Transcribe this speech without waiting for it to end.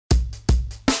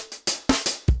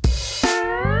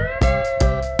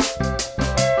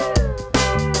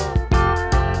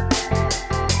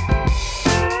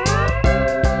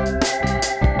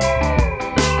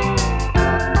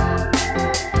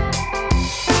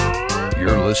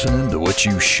listening to what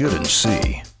you shouldn't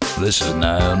see. This is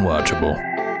Nigh Unwatchable.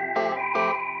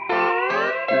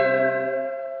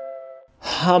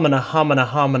 Homina, homina,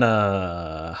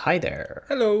 homina. Hi there.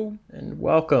 Hello. And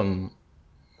welcome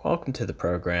to the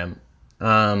program.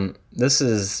 This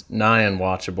is Nigh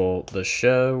Unwatchable, the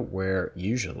show where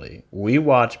usually we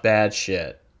watch bad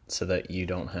shit so that you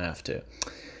don't have to.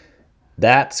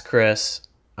 That's Chris.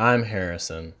 I'm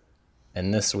Harrison.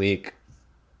 And this week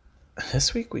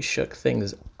we shook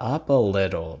things up a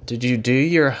little. Did you do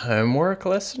your homework,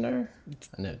 listener?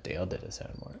 I know Dale did his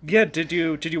homework. Yeah, did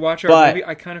you watch our movie?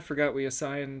 I kind of forgot we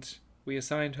assigned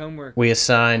homework.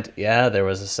 There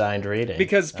was assigned reading.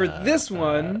 Because for this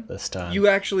time, you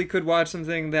actually could watch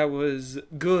something that was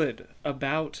good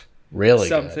about really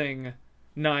something good.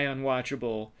 Nigh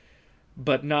unwatchable,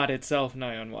 but not itself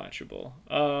nigh unwatchable.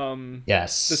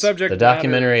 Yes. The subject the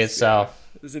documentary itself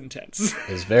is intense.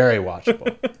 Is very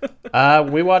watchable.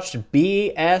 We watched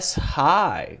B.S.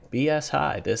 High. B.S.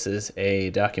 High. This is a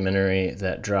documentary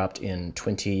that dropped in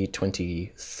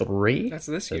 2023. That's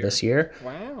this year. This year.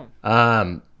 Wow.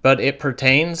 But it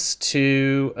pertains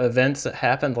to events that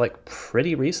happened like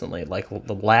pretty recently, like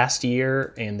the last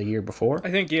year and the year before.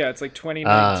 I think, it's like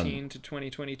 2019 to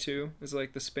 2022 is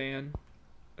like the span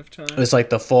of time. It's like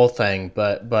the full thing,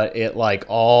 but it like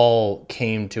all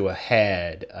came to a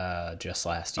head just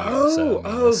last year.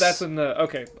 That's in the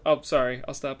okay. Oh, sorry,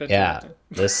 I'll stop it. Yeah,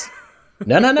 this.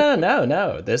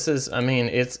 No. This is. I mean,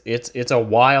 it's a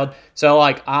wild. So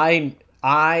like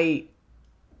I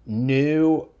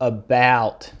knew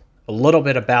about a little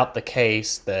bit about the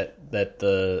case that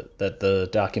the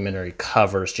documentary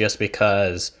covers just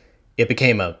because it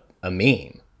became a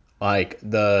meme. Like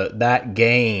that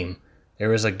game. There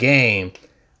was a game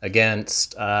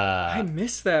against... I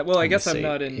missed that. Well, I guess I'm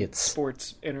not in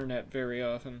sports internet very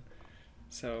often,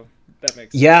 so that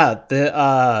makes sense. Yeah,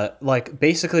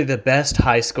 basically the best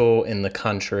high school in the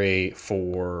country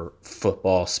for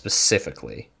football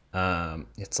specifically.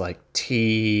 It's like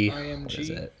IMG? What is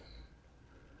it?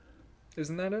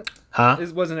 Isn't that it? Huh?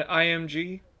 Wasn't it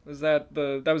IMG? Was that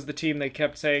was the team they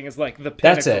kept saying is like the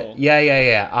pinnacle? That's it.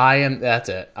 Yeah. That's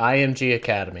it. IMG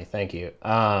Academy. Thank you.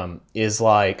 Is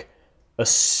like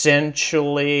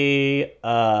essentially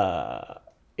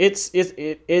it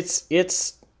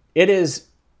is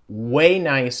way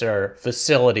nicer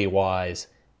facility wise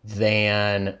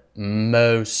than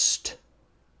most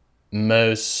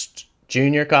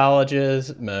junior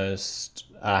colleges,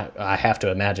 I have to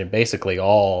imagine basically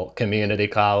all community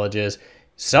colleges,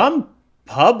 some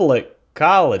public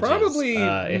colleges. Probably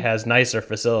it has nicer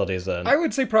facilities than... I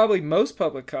would say probably most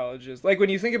public colleges. Like when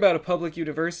you think about a public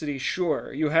university,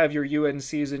 sure, you have your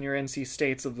UNCs and your NC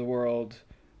States of the world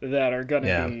that are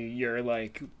gonna be your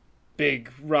like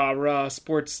big rah-rah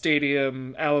sports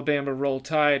stadium, Alabama Roll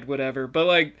Tide, whatever. But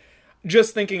like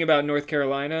just thinking about North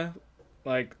Carolina,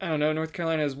 like I don't know, North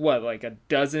Carolina has what, like a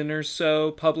dozen or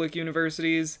so public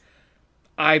universities.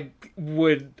 I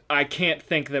can't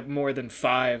think that more than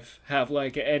 5 have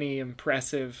like any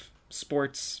impressive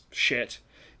sports shit.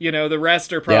 You know, the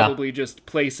rest are probably just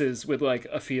places with like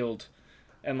a field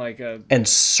and like a... And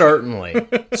certainly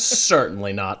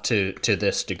not to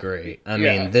this degree. I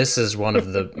mean, this is one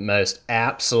of the most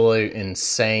absolute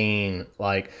insane,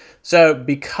 like... So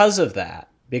because of that,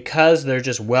 because they're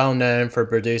just well known for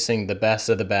producing the best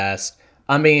of the best...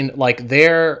 I mean, like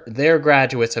their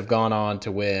graduates have gone on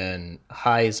to win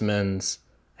Heisman's,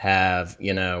 have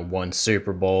won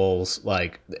Super Bowls.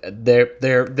 Like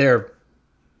they're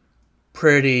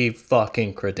pretty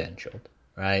fucking credentialed,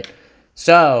 right?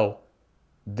 So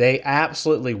they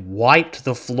absolutely wiped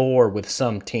the floor with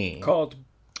some team called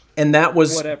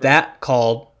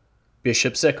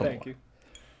Bishop Sycamore. Thank you.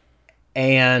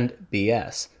 And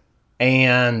BS.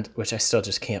 And which I still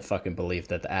just can't fucking believe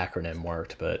that the acronym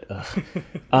worked, but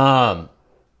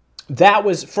that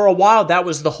was for a while. That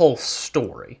was the whole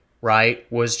story, right?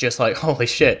 Was just like, holy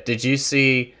shit! Did you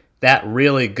see that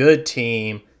really good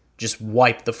team just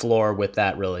wipe the floor with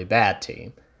that really bad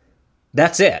team?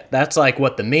 That's it. That's like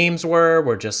what the memes were.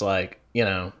 Were just like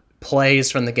plays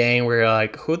from the game where you're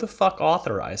like, who the fuck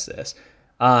authorized this?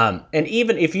 And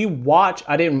even if you watch,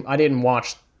 I didn't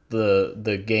watch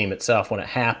the game itself when it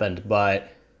happened, but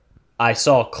I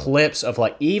saw clips of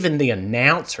like even the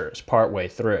announcers partway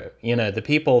through, the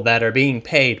people that are being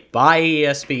paid by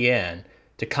ESPN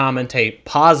to commentate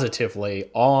positively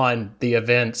on the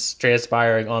events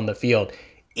transpiring on the field.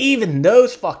 Even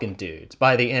those fucking dudes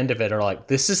by the end of it are like,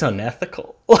 this is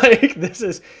unethical. Like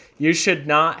you should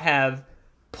not have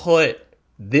put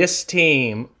this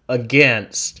team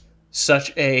against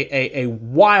such a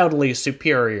wildly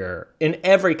superior in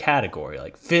every category,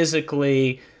 like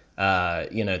physically,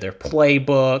 their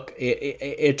playbook.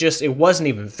 It wasn't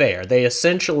even fair. They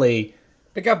essentially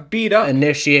got beat up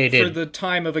initiated for the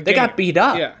time of a game. They got beat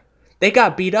up. Yeah. They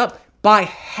got beat up by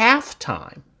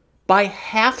halftime. By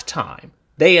halftime,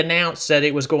 they announced that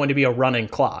it was going to be a running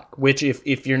clock, which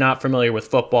if you're not familiar with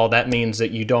football, that means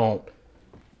that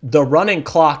the running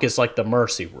clock is like the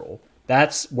mercy rule.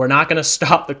 We're not going to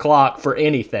stop the clock for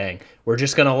anything. We're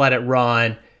just going to let it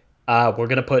run. We're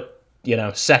going to put,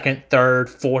 second, third,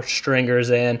 fourth stringers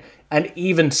in. And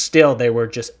even still, they were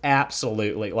just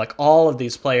absolutely, like, all of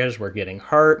these players were getting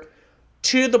hurt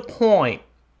to the point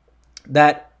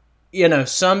that,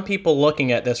 some people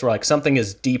looking at this were like, something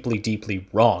is deeply, deeply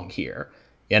wrong here.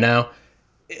 There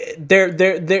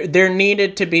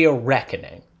needed to be a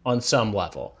reckoning on some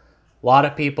level. A lot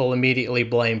of people immediately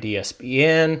blamed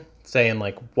ESPN, saying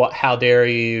like, how dare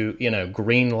you,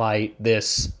 green light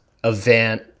this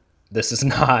event. This is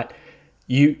not,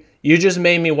 you just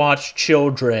made me watch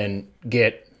children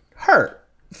get hurt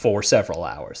for several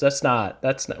hours. That's not,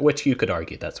 which you could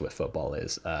argue that's what football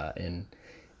is in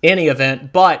any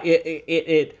event. But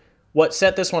what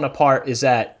set this one apart is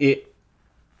that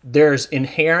there's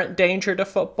inherent danger to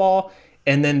football,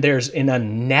 and then there's an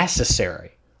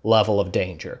unnecessary level of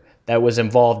danger that was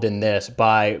involved in this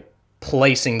by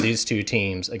placing these two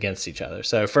teams against each other.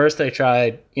 So first they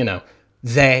tried,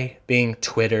 they being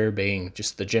Twitter, being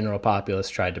just the general populace,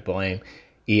 tried to blame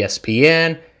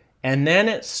ESPN. And then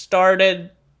it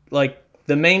started, like,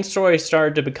 the main story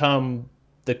started to become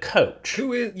the coach.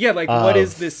 Who is, what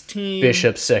is this team?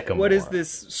 Bishop Sycamore. What is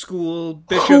this school?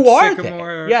 Bishop Who are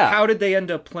Sycamore. they? Yeah. How did they end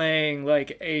up playing,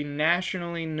 like, a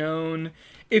nationally known,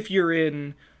 if you're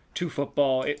into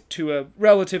football to a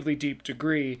relatively deep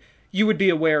degree, you would be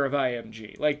aware of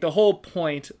IMG. Like, the whole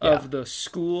point of the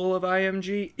school of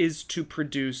IMG is to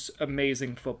produce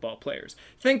amazing football players.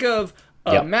 Think of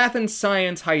a math and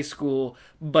science high school,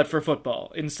 but for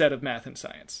football instead of math and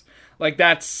science. Like,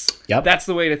 that's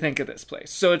the way to think of this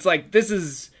place. So it's like, this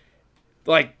is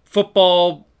like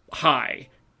football high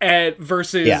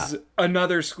versus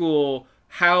another school.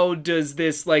 How does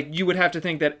this, like, you would have to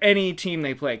think that any team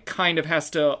they play kind of has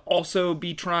to also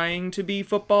be trying to be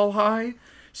football high.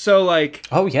 So, like...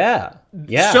 Oh, yeah.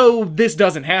 Yeah. So this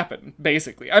doesn't happen,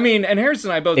 basically. I mean, and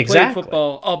Harrison and I both played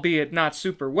football, albeit not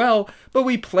super well, but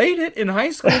we played it in high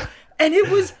school, and it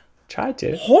was... Tried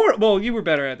to. Horrible. Well, you were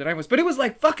better at it than I was, but it was,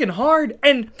 like, fucking hard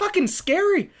and fucking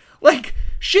scary. Like,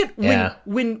 shit,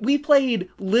 when we played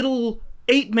little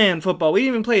 8-man football, we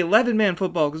didn't even play 11-man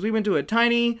football, because we went to a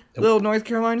tiny little North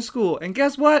Carolina school, and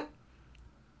guess what?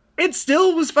 It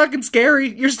still was fucking scary.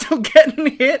 You're still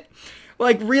getting hit,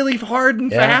 like, really hard and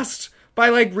fast by,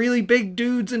 like, really big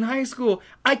dudes in high school.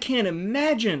 I can't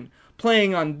imagine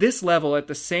playing on this level at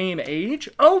the same age.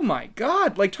 Oh my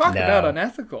God. Like, talk about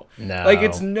unethical. No. Like,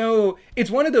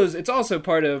 it's one of those, it's also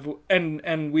part of,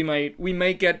 and we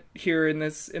might get here in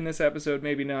this episode,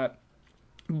 maybe not,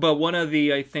 but one of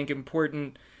the, I think,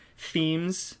 important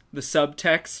themes, the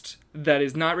subtext that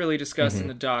is not really discussed in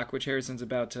the doc, which Harrison's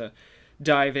about to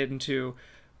dive into,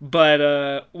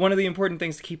 but one of the important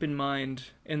things to keep in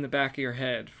mind in the back of your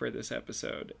head for this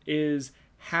episode is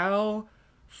how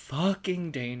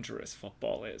fucking dangerous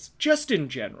football is, just in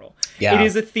general. Yeah. It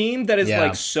is a theme that is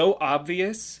like so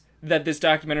obvious that this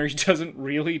documentary doesn't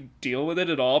really deal with it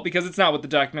at all, because it's not what the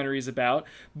documentary is about.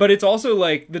 But it's also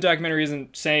like the documentary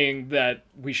isn't saying that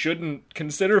we shouldn't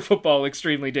consider football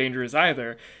extremely dangerous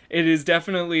either. It is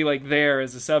definitely like there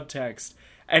as a subtext.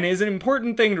 And is an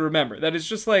important thing to remember, that it's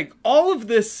just like, all of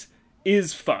this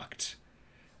is fucked.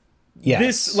 Yes.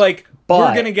 This, like,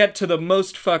 we're going to get to the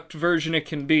most fucked version it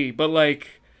can be, but,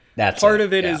 like, part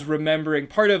of it is remembering,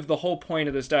 part of the whole point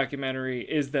of this documentary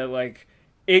is that, like,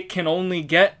 it can only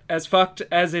get as fucked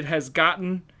as it has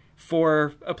gotten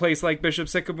for a place like Bishop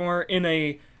Sycamore in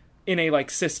a like,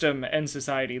 system and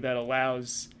society that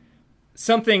allows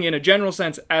something in a general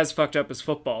sense as fucked up as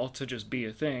football to just be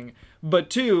a thing, but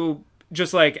two,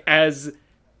 just like as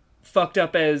fucked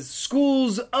up as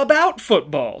schools about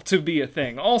football to be a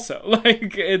thing also.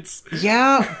 Like, it's...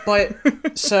 Yeah, but...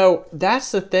 so,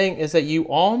 that's the thing, is that you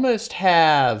almost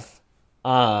have...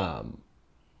 like,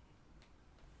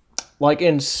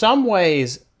 in some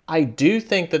ways, I do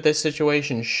think that this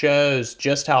situation shows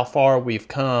just how far we've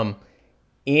come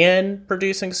in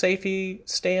producing safety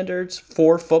standards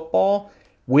for football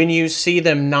when you see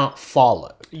them not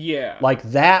followed. Yeah. Like,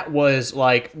 that was,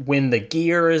 like, when the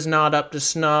gear is not up to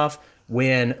snuff,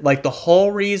 when, like, the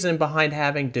whole reason behind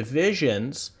having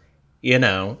divisions,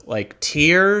 like,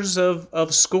 tiers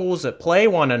of schools that play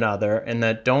one another and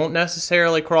that don't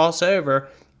necessarily cross over,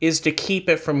 is to keep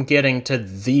it from getting to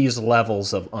these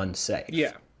levels of unsafe.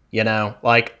 Yeah. You know,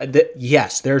 like,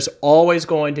 yes, there's always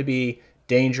going to be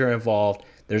danger involved.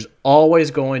 There's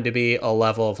always going to be a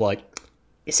level of like,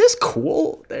 is this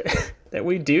cool that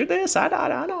we do this? I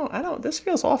don't. This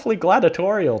feels awfully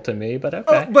gladiatorial to me, but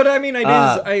okay. But I mean,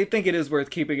 I think it is worth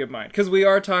keeping in mind because we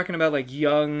are talking about like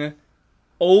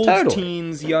old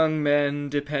teens, young men,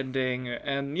 depending,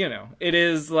 and you know, it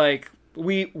is like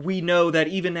we know that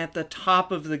even at the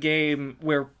top of the game,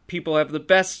 where people have the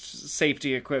best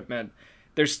safety equipment,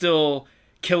 they're still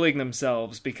killing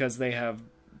themselves because they have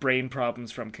brain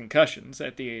problems from concussions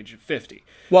at the age of 50.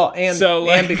 Well,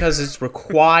 and because it's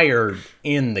required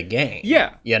in the game.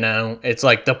 Yeah. You know, it's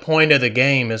like the point of the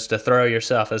game is to throw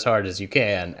yourself as hard as you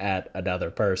can at another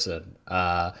person.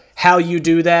 How you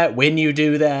do that, when you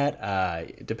do that,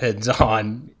 it depends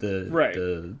on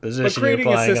the position you're playing and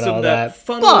all that. But creating a system that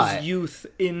funnels youth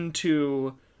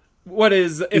into what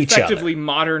is effectively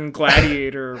modern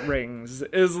gladiator rings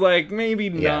is like maybe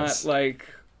not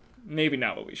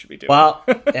what we should be doing. Well,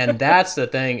 and that's the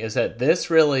thing, is that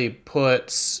this really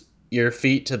puts your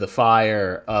feet to the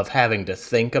fire of having to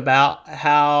think about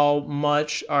how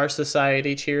much our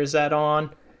society cheers that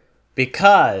on.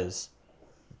 Because,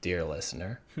 dear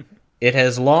listener, it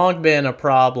has long been a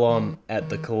problem at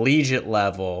the collegiate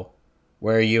level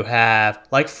where you have,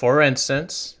 like, for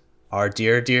instance, our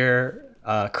dear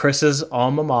Chris's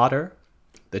alma mater,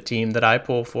 the team that I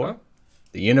pull for,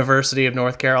 the University of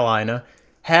North Carolina,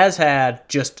 has had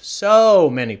just so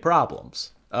many problems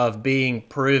of being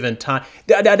proven time.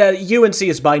 UNC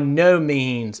is by no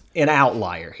means an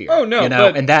outlier here. Oh no, you know,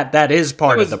 and that is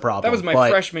part of the problem. That was my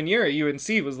freshman year at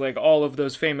UNC. Was like all of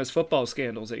those famous football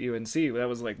scandals at UNC. That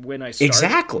was like when I started.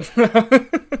 Exactly.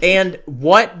 And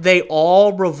what they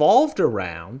all revolved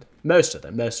around, most of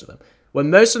them, what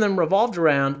most of them revolved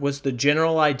around was the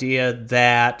general idea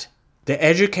that the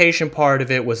education part of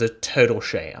it was a total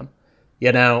sham.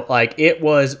 You know, like it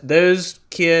was, those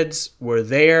kids were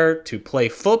there to play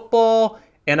football,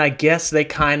 and I guess they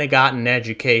kind of got an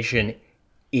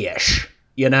education-ish,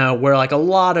 you know, where like a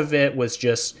lot of it was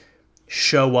just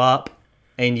show up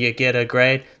and you get a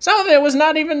grade. Some of it was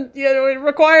not even, you know,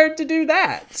 required to do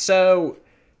that. So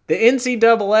the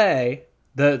NCAA,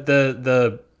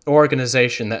 the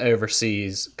organization that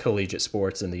oversees collegiate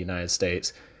sports in the United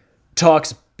States,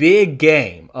 talks big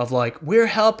game of like, we're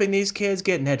helping these kids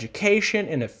get an education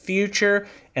and a future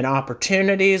and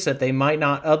opportunities that they might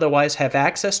not otherwise have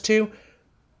access to.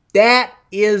 That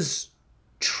is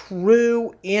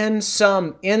true in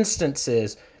some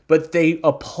instances, but they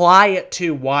apply it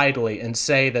too widely and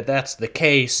say that that's the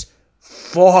case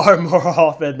far more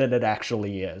often than it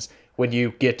actually is when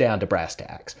you get down to brass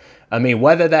tacks. I mean,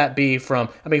 whether that be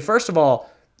first of all,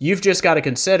 you've just got to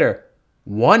consider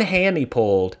one hammy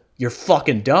pulled, you're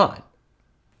fucking done.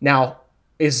 Now,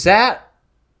 is that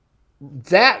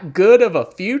good of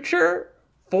a future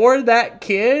for that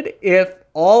kid if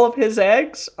all of his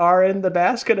eggs are in the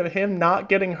basket of him not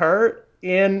getting hurt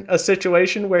in a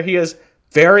situation where he is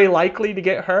very likely to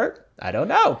get hurt? I don't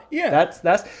know. Yeah.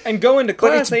 That's and going to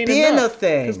class ain't been enough. A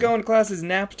thing. Because going to class is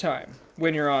nap time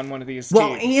when you're on one of these teams.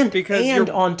 Well, and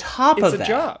on top of that, it's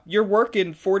a job. You're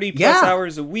working 40 plus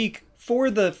hours a week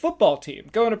for the football team,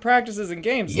 going to practices and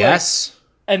games. Yes.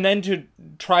 And then to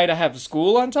try to have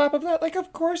school on top of that, like,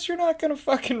 of course you're not going to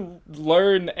fucking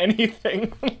learn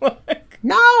anything.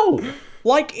 No!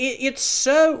 Like, it's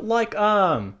so, like,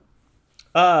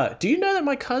 do you know that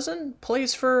my cousin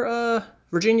plays for,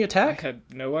 Virginia Tech? I had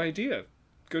no idea.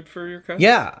 Good for your cousin.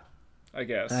 Yeah. I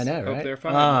guess. I know, right? Hope they're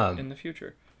fine in the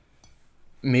future.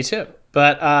 Me too.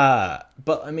 But I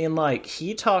mean, like,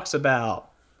 he talks about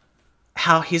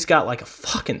how he's got like a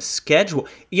fucking schedule.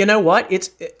 You know what? It's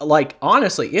like,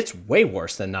 honestly, it's way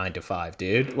worse than 9 to 5,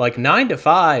 dude. Like 9 to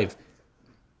 5,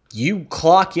 you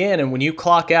clock in and when you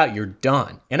clock out, you're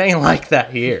done. It ain't like that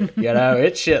here. You know,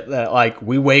 it's shit that like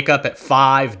we wake up at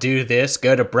 5, do this,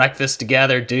 go to breakfast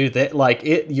together, do that. Like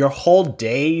your whole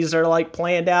days are like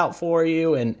planned out for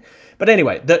you. But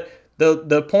anyway,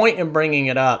 the point in bringing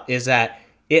it up is that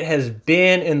it has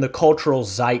been in the cultural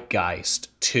zeitgeist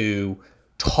to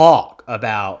talk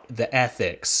about the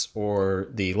ethics or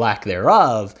the lack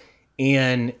thereof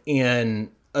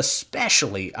in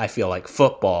especially, I feel like,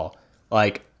 football.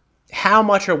 Like, how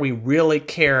much are we really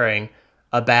caring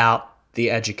about the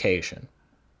education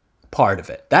part of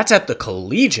it? That's at the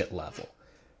collegiate level.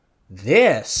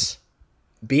 This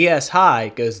BS High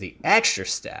goes the extra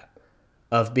step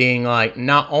of being like,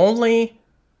 not only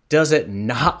does it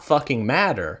not fucking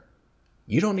matter,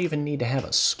 you don't even need to have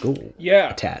a school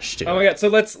attached to it. Oh my god, so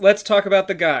let's talk about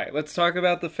the guy. Let's talk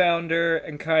about the founder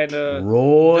and kind of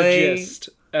Roy, the gist,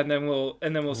 and then we'll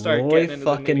start getting into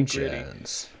the nitty-gritty.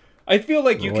 Jones. I feel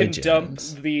like you Roy can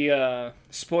Jones. dump the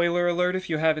spoiler alert if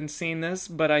you haven't seen this,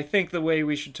 but I think the way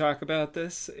we should talk about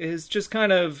this is just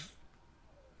kind of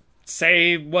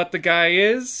say what the guy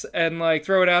is and like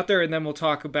throw it out there, and then we'll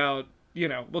talk about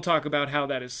how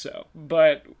that is so.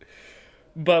 But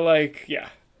like, yeah,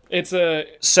 it's a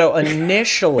So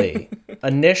initially,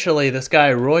 this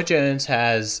guy Roy Jones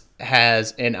has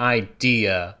an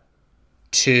idea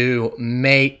to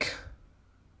make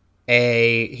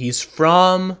he's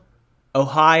from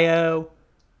Ohio,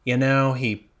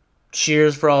 he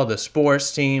cheers for all the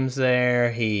sports teams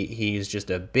there. He's just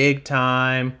a big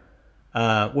time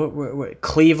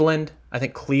Cleveland. I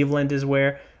think Cleveland is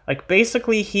where. Like,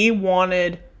 basically he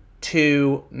wanted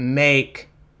to make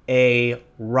a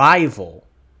rival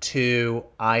to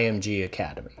IMG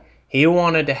Academy. He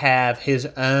wanted to have his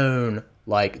own,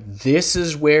 like, this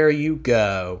is where you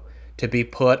go to be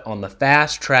put on the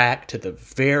fast track to the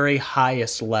very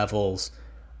highest levels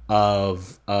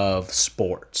of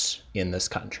sports in this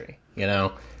country.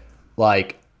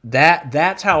 Like,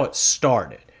 that's how it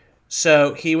started.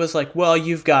 So he was like, well,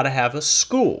 you've got to have a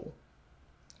school.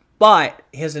 But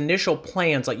his initial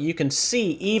plans, like, you can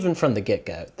see even from the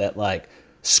get-go that, like,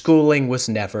 schooling was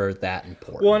never that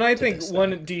important. Well, and I think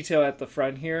one detail at the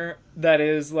front here that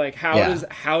is, like,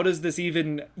 how does this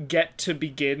even get to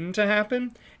begin to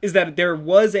happen is that there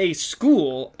was a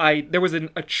school. There was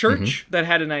a church that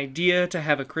had an idea to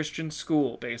have a Christian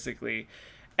school, basically.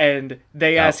 And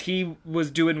they asked, he was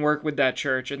doing work with that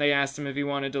church, and they asked him if he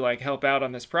wanted to, like, help out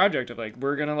on this project of, like,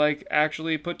 we're going to, like,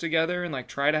 actually put together and, like,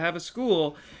 try to have a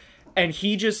school. And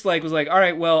he just, like, was like, all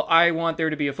right, well, I want there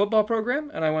to be a football program,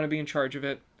 and I want to be in charge of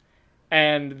it.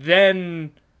 And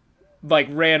then, like,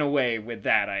 ran away with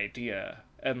that idea.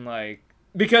 And, like,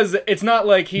 because it's not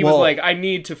like he was like, I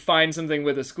need to find something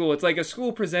with a school. It's like a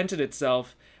school presented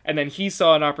itself, and then he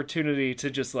saw an opportunity to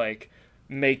just, like,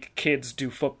 make kids do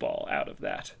football out of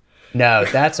that. No,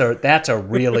 that's a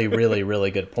really, really, really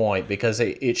good point, because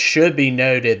it should be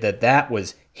noted that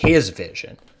was his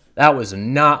vision. That was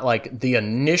not, like, the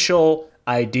initial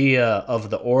idea of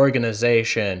the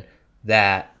organization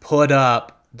that put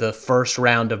up the first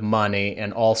round of money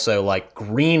and also, like,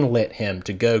 greenlit him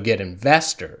to go get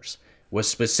investors was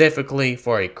specifically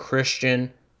for a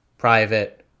Christian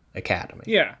private academy.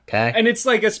 Yeah. Okay. And it's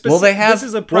like a specific. This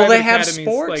is a private academy,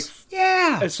 like,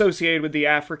 associated with the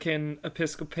African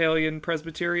Episcopalian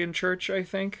Presbyterian Church, I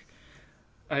think.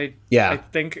 I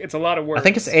think it's a lot of work. I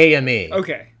think it's AME.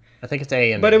 Okay. I think it's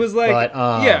AME. But it was like,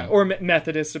 or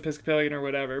Methodist Episcopalian or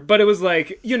whatever. But it was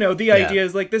like, the idea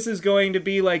is like, this is going to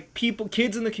be like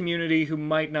kids in the community who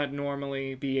might not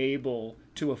normally be able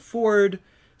to afford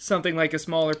something like a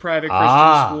smaller private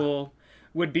Christian school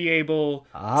would be able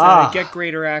to get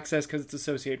greater access because it's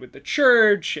associated with the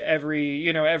church.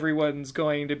 Everyone's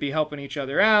going to be helping each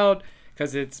other out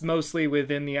because it's mostly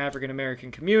within the African American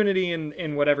community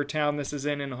in whatever town this is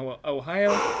in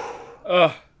Ohio.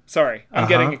 Ugh. Sorry, I'm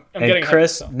getting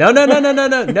Chris. No,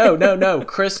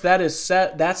 Chris.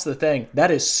 That's the thing.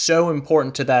 That is so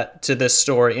important to this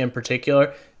story in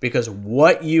particular, because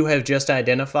what you have just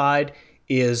identified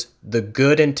is the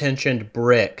good intentioned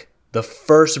brick, the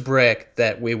first brick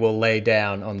that we will lay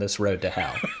down on this road to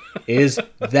hell. Is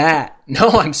that? No,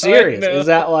 I'm serious. Is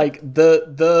that like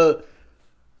the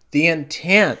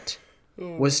intent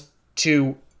was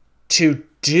to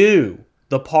do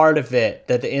the part of it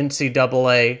that the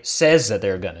NCAA says that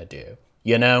they're going to do,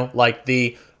 like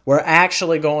we're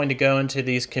actually going to go into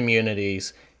these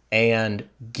communities and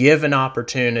give an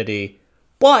opportunity,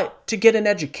 but to get an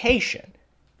education.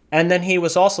 And then he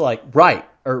was also like,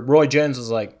 Roy Jones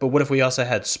was like, but what if we also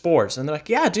had sports? And they're like,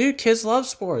 yeah, dude, kids love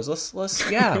sports.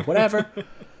 Let's yeah, whatever.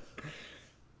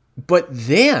 But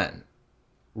then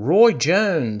Roy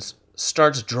Jones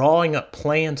starts drawing up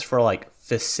plans for, like,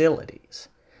 facilities.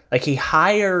 Like, he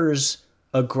hires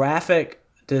a graphic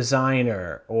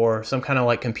designer or some kind of,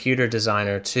 like, computer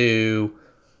designer to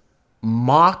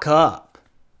mock up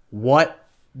what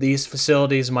these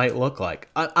facilities might look like.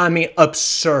 I mean,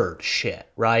 absurd shit,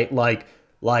 right? Like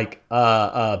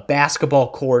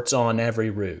basketball courts on every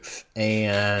roof.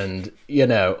 And,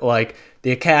 like,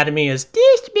 the academy is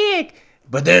this big,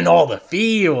 but then all the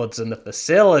fields and the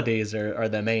facilities are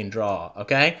the main draw,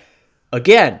 okay?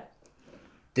 Again,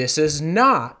 this is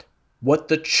not what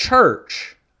the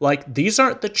church, like, these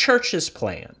aren't the church's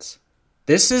plans.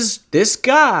 This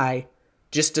guy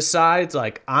just decides,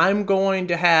 like, I'm going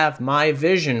to have my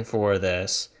vision for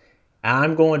this, and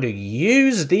I'm going to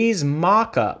use these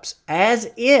mock-ups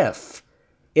as if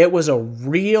it was a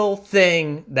real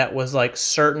thing that was, like,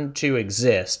 certain to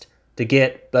exist to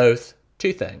get both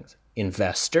two things: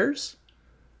 investors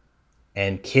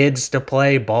and kids to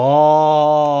play ball.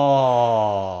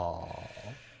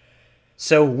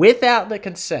 So without the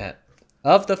consent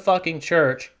of the fucking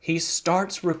church, he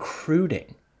starts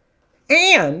recruiting.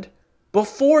 And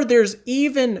before there's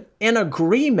even an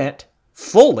agreement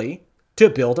fully to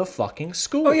build a fucking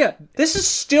school. Oh, yeah. This is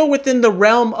still within the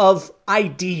realm of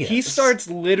ideas. He starts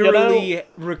literally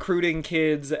recruiting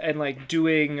kids and, like,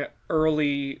 doing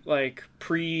early, like,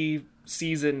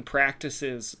 pre-season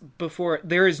practices before.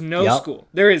 There is no school.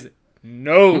 There is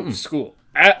no school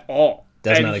at all.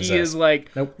 Does and not exist. He is, like,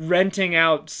 renting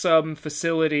out some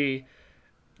facility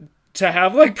to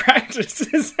have, like,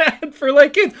 practices for,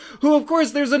 like, kids who, of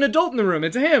course, there's an adult in the room.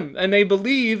 It's him. And they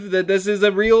believe that this is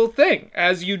a real thing,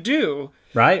 as you do.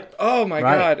 Right? Oh, my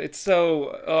God. It's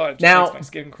so... Oh, it just now, makes my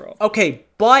skin crawl. Okay,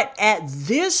 but at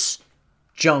this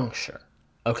juncture,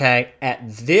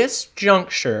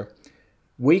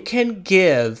 we can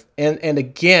give... And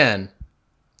again,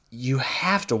 you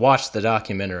have to watch the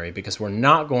documentary because we're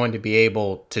not going to be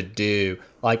able to do...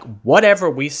 Like, whatever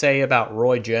we say about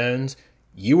Roy Jones...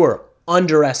 You are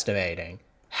underestimating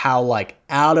how, like,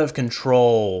 out of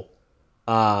control.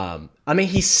 I mean,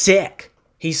 he's sick.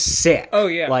 He's sick. Oh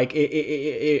yeah. Like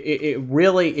it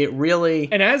really.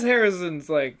 And as Harrison's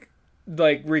like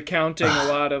recounting a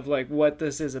lot of like what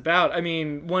this is about. I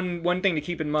mean, one thing to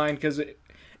keep in mind because it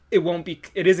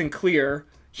isn't clear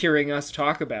hearing us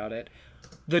talk about it.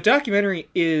 The documentary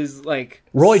is like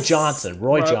Roy Johnson.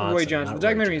 The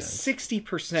documentary is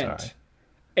 60%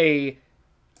 a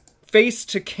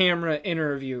face-to-camera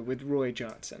interview with Roy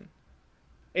Johnson.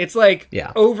 It's like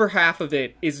over half of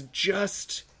it is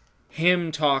just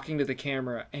him talking to the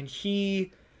camera, and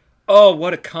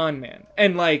what a con man.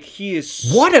 And like he is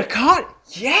what a con.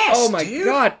 Yes. Oh my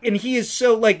God. And he is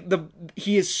so like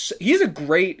he is a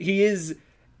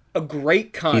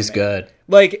great con He's man. good.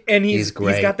 Like and he's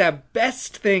got that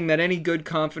best thing that any good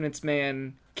confidence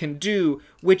man can do,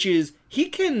 which is he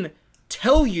can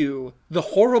tell you the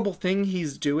horrible thing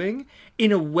he's doing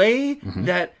in a way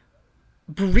that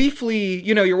briefly,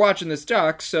 you're watching this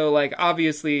doc, so like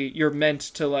obviously you're meant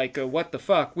to like go, what the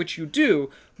fuck, which you do,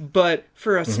 but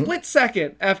for a split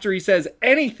second after he says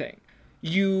anything,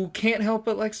 you can't help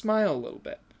but like smile a little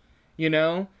bit,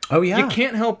 Oh yeah. You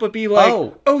can't help but be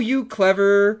like, oh you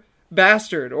clever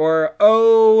bastard, or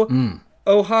oh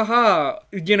haha,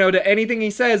 to anything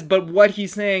he says, but what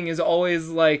he's saying is always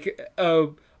like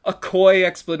a coy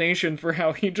explanation for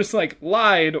how he just like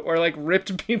lied or like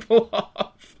ripped people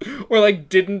off or like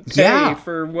didn't pay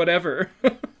for whatever.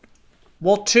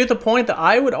 Well, to the point that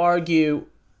I would argue,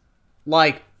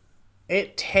 like,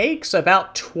 it takes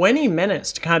about 20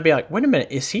 minutes to kind of be like, wait a minute,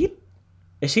 is he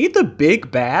the big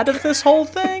bad of this whole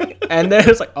thing? And then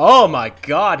it's like, oh my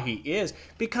God, he is,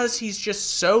 because he's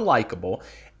just so likable.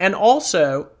 And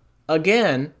also,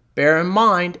 again, bear in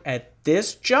mind at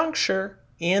this juncture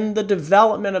in the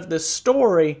development of this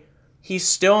story, he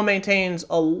still maintains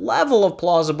a level of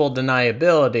plausible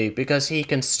deniability because he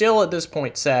can still at this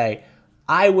point say,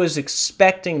 I was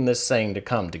expecting this thing to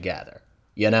come together.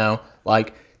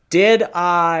 Like, did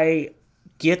I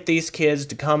get these kids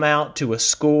to come out to a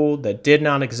school that did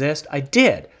not exist? I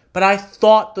did, but I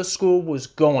thought the school was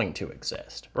going to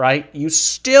exist, right? You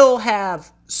still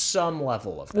have some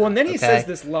level of that. Well, and then he says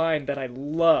this line that I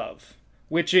love,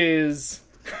 which is...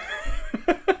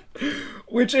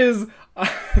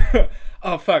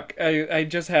 oh fuck, I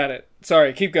just had it.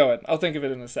 Sorry, keep going. I'll think of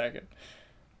it in a second.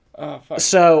 Oh fuck.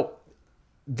 So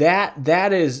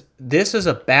this is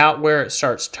about where it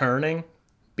starts turning,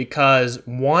 because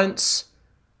once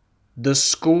the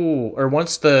school or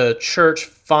once the church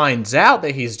finds out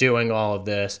that he's doing all of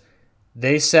this,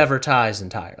 they sever ties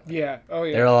entirely. Yeah. Oh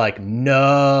yeah. They're like,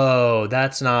 no,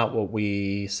 that's not what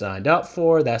we signed up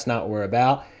for. That's not what we're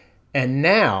about. And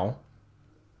now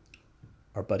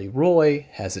our buddy Roy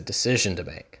has a decision to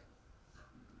make.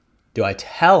 Do I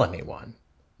tell anyone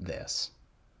this?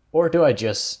 Or do I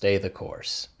just stay the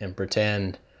course and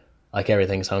pretend like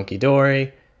everything's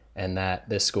hunky-dory and that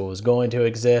this school is going to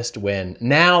exist when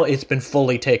now it's been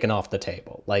fully taken off the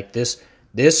table? Like this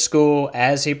school,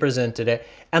 as he presented it,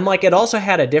 and like it also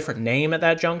had a different name at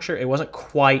that juncture. It wasn't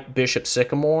quite Bishop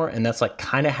Sycamore, and that's like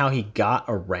kind of how he got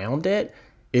around it,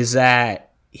 is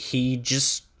that he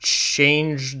just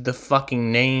changed the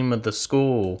fucking name of the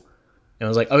school and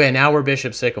was like, okay, now we're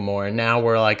Bishop Sycamore, and now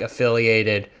we're like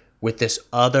affiliated with this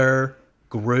other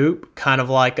group, kind of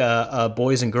like a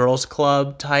Boys and Girls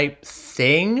Club type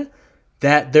thing,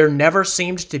 that there never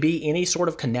seemed to be any sort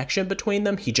of connection between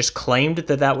them. He just claimed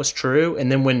that was true,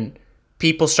 and then when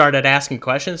people started asking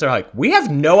questions, they're like, we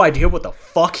have no idea what the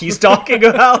fuck he's talking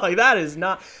about. Like, that is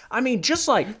not, I mean, just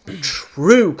like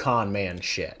true con man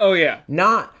shit. Oh yeah.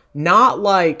 Not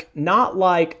like,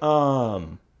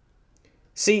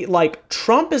 see, like,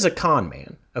 Trump is a con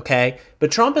man, okay?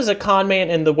 But Trump is a con man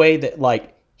in the way that,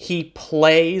 like, he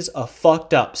plays a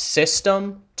fucked up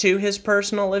system to his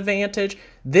personal advantage.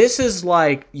 This is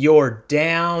like your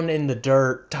down in the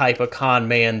dirt type of con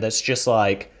man that's just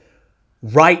like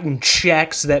writing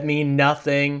checks that mean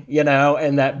nothing, you know,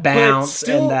 and that bounce.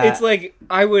 Still, and that it's like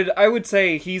I would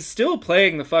say he's still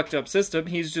playing the fucked up system.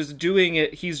 He's just doing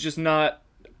it. He's just not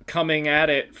coming at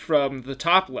it from the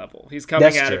top level. He's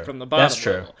coming at it from the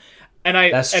bottom level. And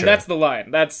that's the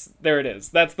line. There it is.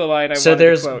 That's the line I wanted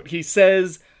to quote. He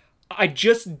says, I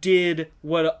just did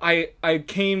what I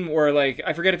came, or like,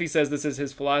 I forget if he says this is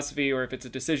his philosophy or if it's a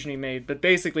decision he made, but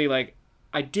basically, like,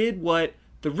 I did what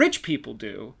the rich people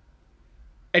do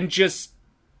and just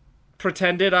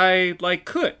pretended I, like,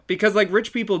 could. Because, like,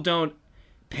 rich people don't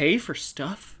pay for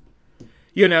stuff,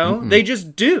 you know? Mm-mm. They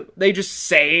just do. They just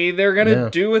say they're gonna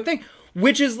do a thing,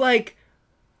 which is, like,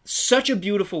 such a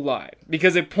beautiful line,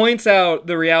 because it points out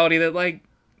the reality that, like,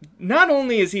 not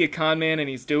only is he a con man and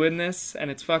he's doing this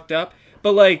and it's fucked up,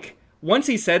 but, like, once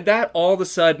he said that, all of a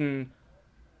sudden,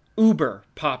 Uber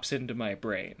pops into my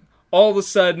brain. All of a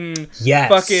sudden,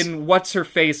 fucking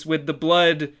what's-her-face with the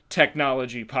blood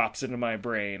technology pops into my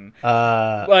brain.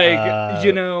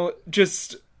 You know,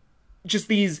 just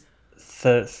these...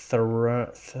 I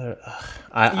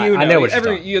know what you're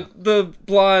talking about. The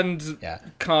blonde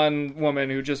con woman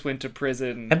who just went to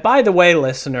prison. And by the way,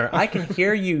 listener, I can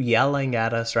hear you yelling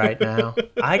at us right now.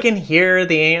 I can hear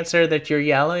the answer that you're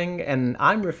yelling, and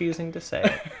I'm refusing to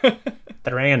say it.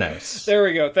 Theranos. There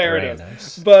we go.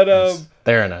 Theranos. But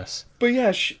Theranos. But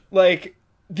yeah, like,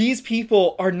 these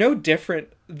people are no different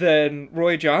than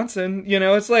Roy Johnson. You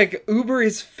know, it's like Uber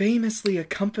is famously a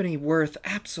company worth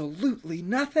absolutely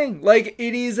nothing. Like,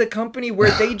 it is a company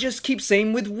where they just keep,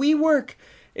 same with WeWork.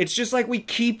 It's just like we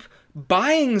keep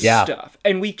buying stuff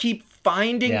and we keep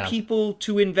finding people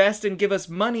to invest and give us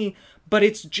money, but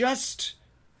it's just...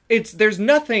 there's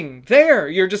nothing there.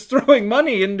 You're just throwing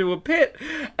money into a pit.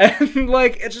 And,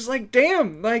 like, it's just like,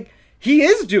 damn, like, he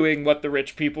is doing what the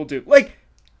rich people do. Like,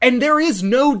 and there is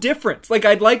no difference. Like,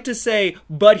 I'd like to say,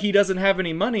 but he doesn't have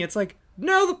any money. It's like,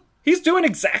 no, he's doing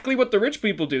exactly what the rich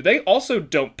people do. They also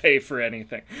don't pay for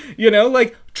anything. You know,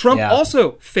 like, Trump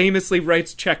also famously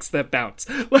writes checks that bounce.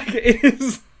 Like, it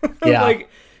is, like,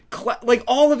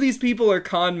 all of these people are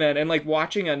con men. And, like,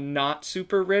 watching a not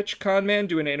super rich con man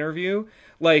do an interview,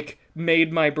 like,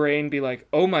 made my brain be like,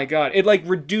 oh my God. It, like,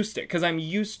 reduced it. Because I'm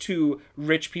used to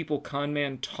rich people con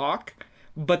man talk,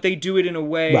 but they do it in a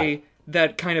way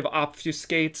that kind of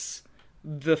obfuscates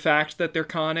the fact that they're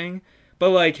conning.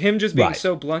 But, like, him just being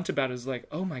so blunt about it is like,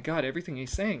 oh my God, everything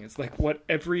he's saying is like what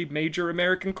every major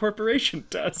American corporation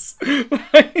does.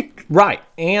 Like, right.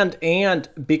 And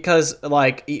because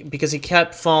he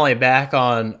kept falling back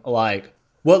on, like,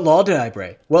 what law did I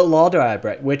break? What law did I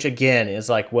break? Which, again, is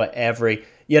like what every...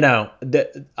 You know,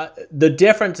 the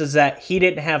difference is that he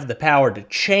didn't have the power to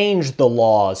change the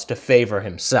laws to favor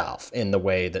himself in the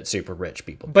way that super rich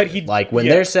people do. But like, when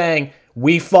they're saying,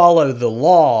 we follow the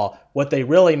law, what they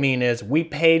really mean is, we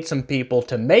paid some people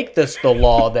to make this the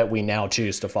law that we now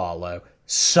choose to follow.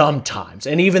 Sometimes.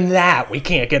 And even that, we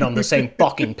can't get on the same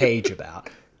fucking page about.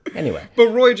 Anyway. But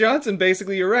Roy Johnson,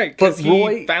 basically, you're right. Because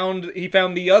he found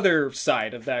the other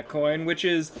side of that coin, which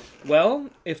is, well,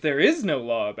 if there is no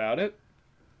law about it,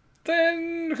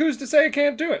 then who's to say I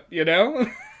can't do it, you know?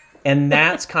 And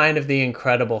that's kind of the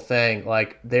incredible thing.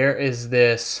 Like, there is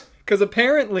this... Because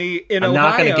apparently in Ohio,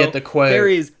 not gonna get the quote. There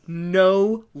is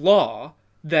no law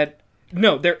that...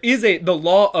 No, there is the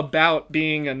law about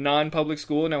being a non-public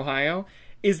school in Ohio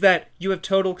is that you have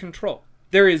total control.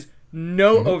 There is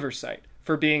no oversight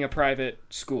for being a private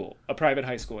school, a private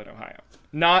high school in Ohio.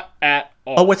 Not at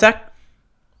all. Oh, what's that?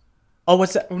 Oh,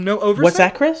 no oversight? What's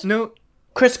that, Chris? No.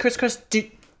 Chris,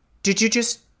 Did you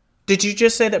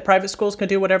just say that private schools can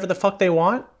do whatever the fuck they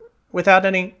want without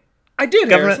any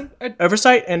government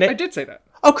oversight? And I did say that.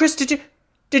 Oh, Chris, did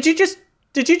you just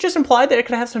imply that it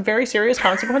could have some very serious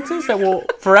consequences that will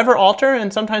forever alter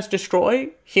and sometimes destroy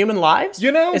human lives?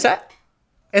 You know, is that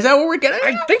what we're getting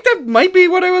at? I think that might be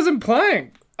what I was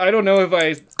implying. I don't know if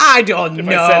I don't know.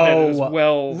 I said that as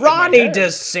well. Ronnie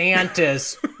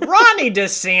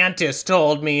DeSantis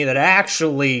told me that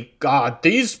actually, God,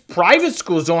 these private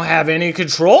schools don't have any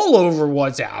control over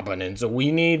what's happening, so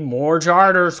we need more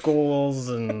charter schools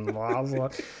and blah blah. All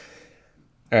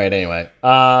right. Anyway,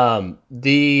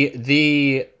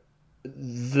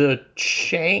 the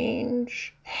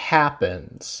change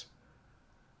happens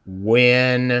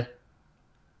when,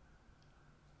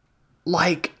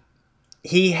 like,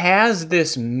 he has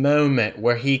this moment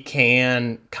where he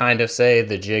can kind of say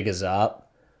the jig is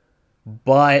up,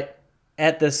 but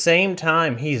at the same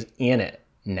time, he's in it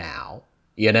now.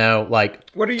 You know, like,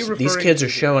 what are you referring these kids to? Are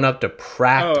showing up to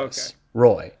practice,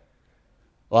 Roy.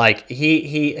 Like,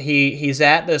 he's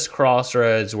at this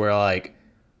crossroads where, like,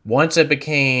 once it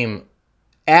became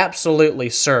absolutely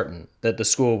certain that the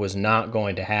school was not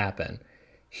going to happen,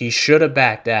 he should have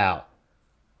backed out.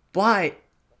 But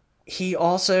he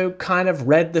also kind of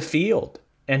read the field,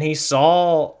 and he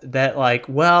saw that, like,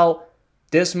 well,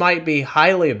 this might be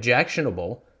highly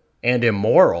objectionable and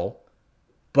immoral,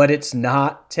 but it's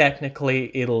not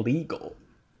technically illegal.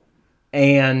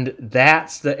 And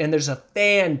there's a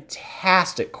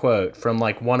fantastic quote from,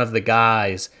 like, one of the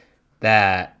guys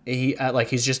that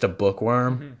he's just a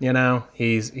bookworm, you know?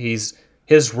 He's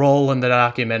his role in the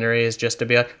documentary is just to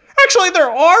be like, actually,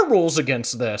 there are rules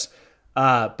against this.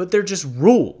 But they're just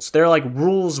rules. They're like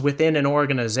rules within an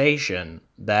organization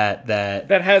that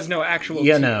has no actual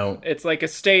team. Know. It's like a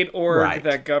state org right.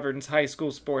 that governs high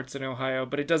school sports in Ohio,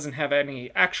 but it doesn't have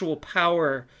any actual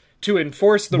power to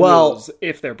enforce the rules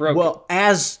if they're broken. Well,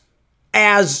 as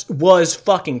was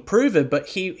fucking proven, but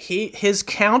his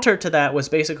counter to that was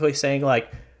basically saying,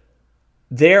 like,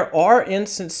 there are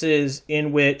instances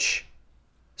in which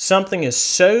something is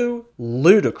so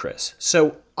ludicrous,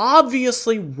 so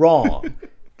obviously wrong,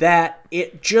 that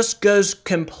it just goes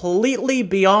completely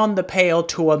beyond the pale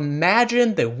to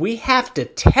imagine that we have to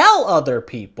tell other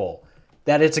people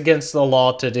that it's against the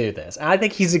law to do this. And I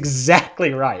think he's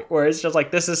exactly right, where it's just like,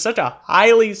 this is such a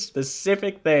highly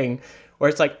specific thing where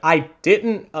it's like, I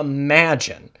didn't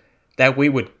imagine that we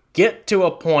would get to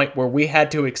a point where we had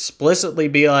to explicitly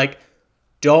be like,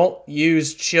 don't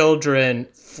use children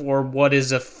for what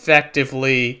is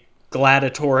effectively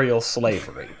gladiatorial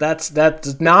slavery. That's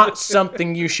not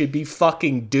something you should be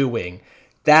fucking doing.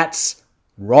 That's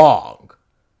wrong.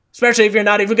 Especially if you're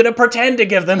not even going to pretend to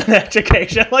give them an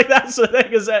education. Like, that's the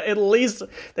thing, is that at least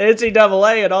the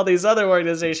NCAA and all these other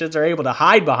organizations are able to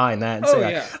hide behind that and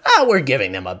say, we're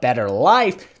giving them a better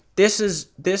life. This is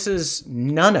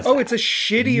none of that. Oh, it's a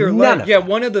shittier life. Yeah,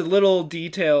 one of the little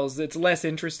details that's less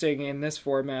interesting in this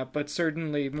format, but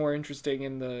certainly more interesting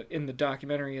in the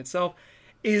documentary itself,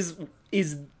 is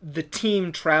the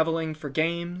team traveling for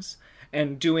games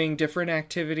and doing different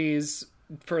activities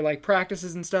for, like,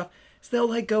 practices and stuff. So they'll,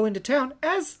 like, go into town,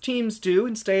 as teams do,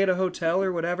 and stay at a hotel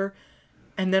or whatever,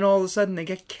 and then all of a sudden they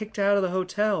get kicked out of the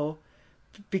hotel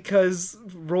because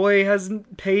Roy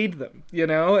hasn't paid them, you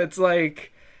know? It's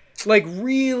like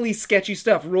really sketchy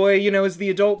stuff. Roy, you know, is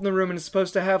the adult in the room and is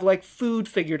supposed to have, like, food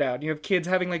figured out. You have kids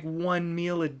having, like, one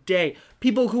meal a day.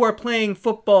 People who are playing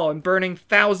football and burning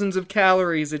thousands of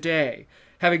calories a day,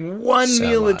 having one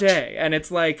meal a day. And it's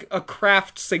like a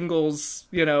Kraft singles,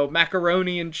 you know,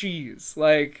 macaroni and cheese.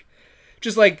 Like,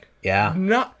 just like,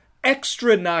 not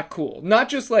extra not cool. Not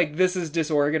just like, this is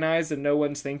disorganized and no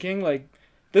one's thinking, like,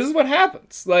 this is what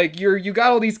happens. Like, you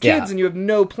got all these kids and you have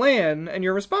no plan and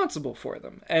you're responsible for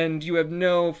them. And you have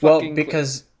no fucking clue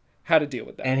how to deal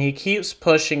with that. And he keeps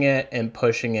pushing it and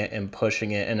pushing it and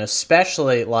pushing it. And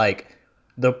especially, like,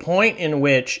 the point in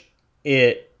which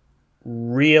it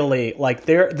really, like,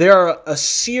 there are a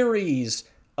series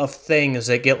of things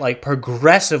that get, like,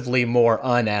 progressively more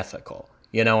unethical.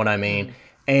 You know what I mean?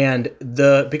 And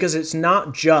because it's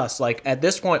not just, like, at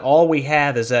this point, all we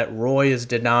have is that Roy is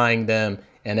denying them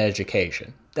an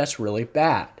education. That's really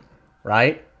bad,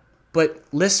 right? But,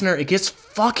 listener, it gets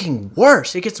fucking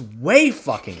worse. It gets way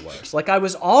fucking worse. Like, I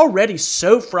was already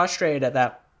so frustrated at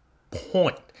that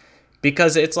point,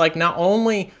 because it's like, not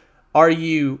only are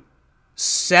you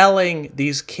selling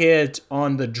these kids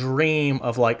on the dream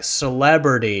of, like,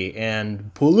 celebrity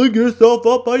and pulling yourself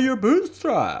up by your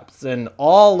bootstraps and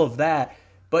all of that,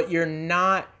 but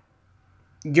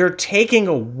you're taking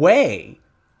away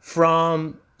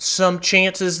from some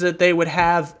chances that they would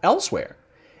have elsewhere.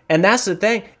 And that's the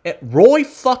thing. Roy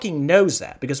fucking knows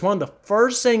that, because one of the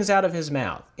first things out of his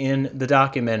mouth in the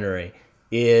documentary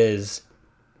is,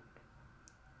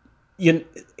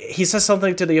 he says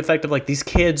something to the effect of, like, these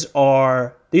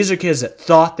are kids that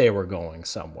thought they were going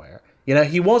somewhere. You know,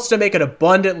 he wants to make it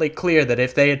abundantly clear that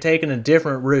if they had taken a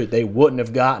different route, they wouldn't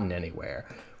have gotten anywhere.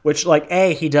 Which, like,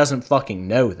 A, he doesn't fucking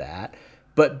know that.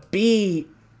 But B,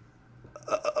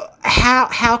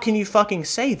 how can you fucking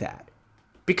say that?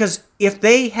 Because if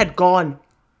they had gone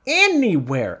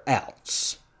anywhere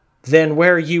else than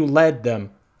where you led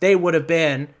them, they would have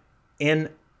been in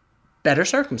better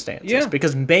circumstances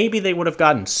because maybe they would have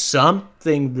gotten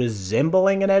something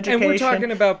resembling an education. And we're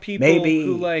talking about people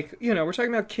who we're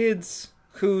talking about kids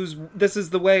whose this is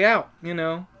the way out,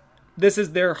 this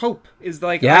is their hope is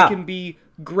I can be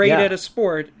great at a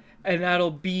sport and that'll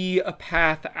be a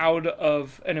path out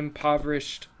of an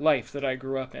impoverished life that I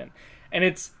grew up in. And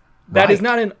that is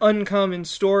not an uncommon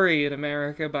story in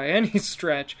America by any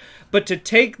stretch, but to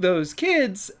take those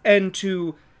kids and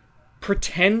to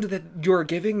pretend that you're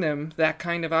giving them that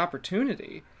kind of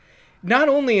opportunity. Not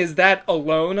only is that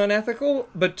alone unethical,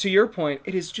 but to your point,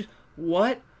 it is just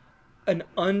what an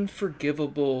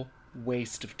unforgivable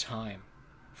waste of time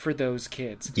for those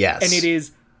kids. Yes. And it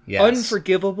is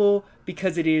unforgivable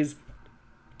because it is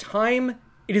time.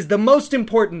 It is the most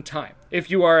important time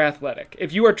if you are athletic.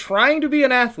 If you are trying to be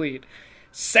an athlete,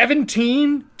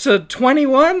 17 to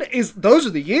 21 those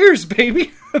are the years,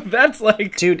 baby. That's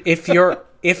like, dude, if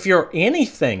you're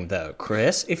anything though,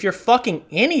 Chris, if you're fucking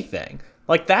anything,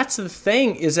 that's the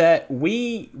thing is that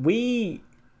we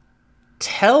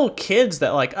tell kids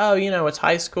that it's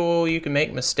high school, you can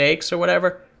make mistakes or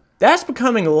whatever. That's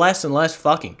becoming less and less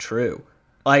fucking true.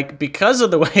 Because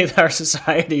of the way that our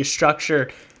society is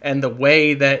structured and the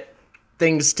way that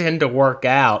things tend to work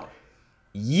out,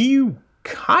 you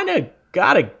kind of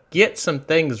gotta get some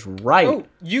things right. Oh,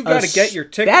 you gotta get your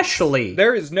ticket. Especially,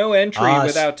 there is no entry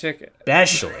without ticket.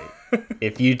 Especially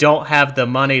if you don't have the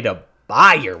money to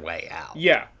buy your way out.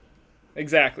 Yeah,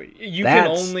 exactly.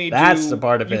 That's the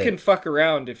part of it. You can fuck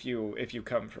around if you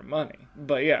come from money,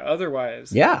 but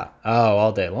otherwise. Yeah. Oh,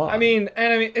 all day long. I mean,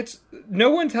 it's no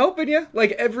one's helping you.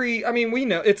 We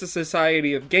know it's a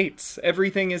society of gates.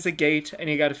 Everything is a gate, and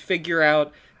you got to figure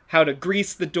out how to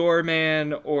grease the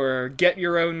doorman or get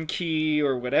your own key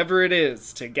or whatever it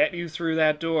is to get you through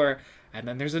that door. And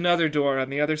then there's another door on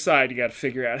the other side you got to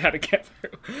figure out how to get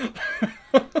through.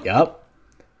 Yep.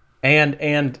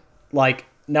 And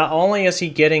not only is he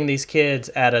getting these kids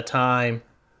at a time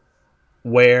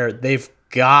where they've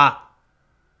got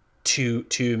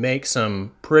to make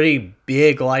some pretty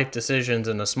big life decisions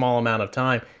in a small amount of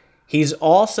time, he's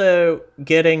also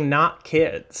getting not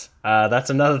kids. That's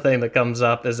another thing that comes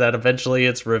up is that eventually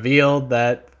it's revealed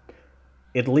that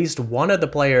at least one of the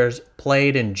players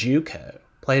played in JUCO,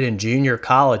 played in junior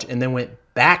college, and then went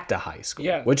back to high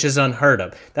school, which is unheard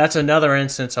of. That's another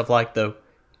instance of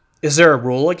is there a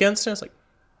rule against it? It's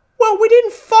well, we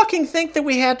didn't fucking think that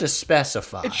we had to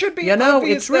specify. It should be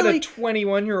obvious that a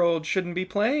 21-year-old shouldn't be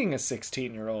playing a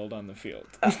 16-year-old on the field.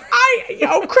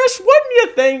 Chris,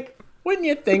 wouldn't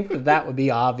you think that would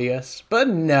be obvious? But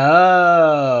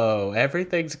no,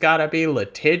 everything's gotta be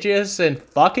litigious and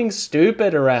fucking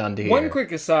stupid around here. One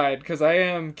quick aside, because I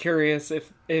am curious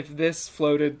if this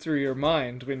floated through your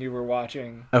mind when you were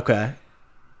watching. Okay.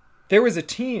 There was a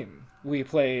team we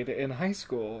played in high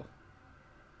school.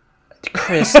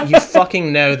 Chris, you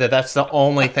fucking know that that's the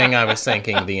only thing I was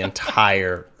thinking the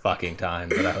entire fucking time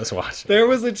that I was watching. There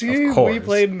was a team we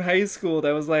played in high school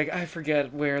that was I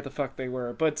forget where the fuck they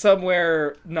were, but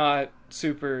somewhere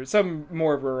some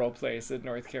more rural place in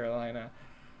North Carolina.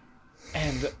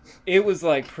 And it was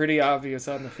pretty obvious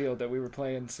on the field that we were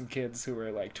playing some kids who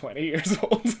were 20 years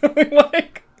old.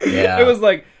 It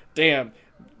was damn,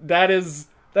 that is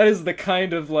the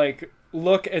kind of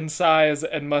look and size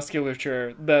and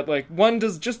musculature that one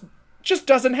just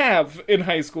doesn't have in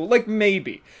high school.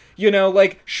 Maybe,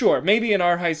 sure, maybe in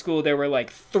our high school there were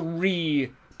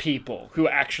 3 people who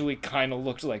actually kind of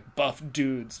looked like buff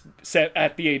dudes set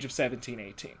at the age of 17,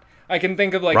 18. I can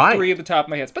think of 3 at the top of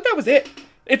my head, but that was it.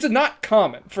 It's not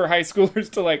common for high schoolers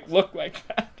to look like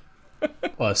that.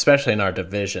 Well, especially in our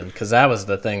division, because that was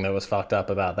the thing that was fucked up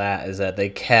about that, is that they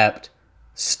kept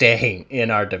staying in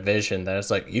our division. That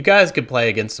it's you guys could play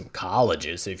against some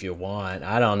colleges if you want.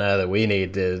 I don't know that we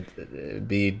need to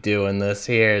be doing this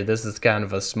here. This is kind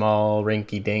of a small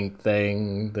rinky-dink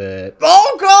thing that...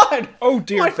 Oh, God! Oh,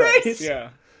 dear my Christ. face! Yeah.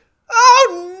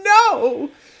 Oh,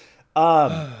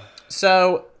 no!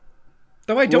 So...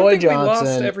 Though I don't Roy think Johnson, we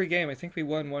lost every game. I think we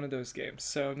won one of those games.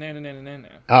 So, no.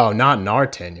 Oh, not in our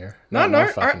tenure. Not in our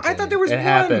fucking tenure. I thought there was it one.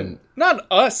 Happened. Not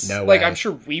us. No way. I'm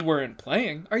sure we weren't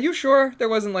playing. Are you sure there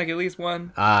wasn't at least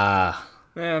one? Yeah,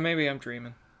 maybe I'm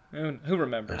dreaming. Who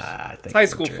remembers? I think it's high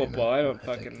school football. I don't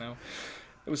fucking know.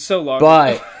 It was so long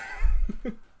ago.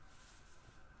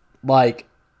 But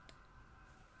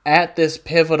at this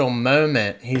pivotal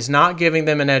moment, he's not giving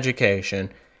them an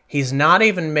education. He's not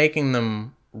even making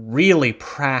them really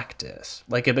practice.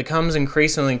 It becomes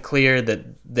increasingly clear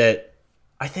that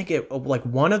I think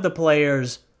one of the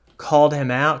players called him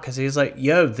out because he's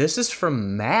yo, this is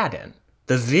from Madden,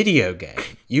 the video game.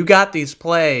 You got these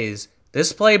plays.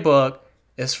 This playbook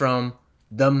is from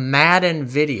the Madden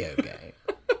video game.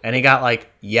 And he got, like,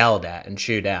 yelled at and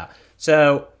chewed out.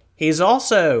 So he's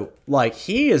also, like,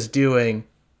 he is doing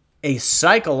a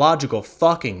psychological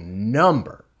fucking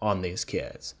number on these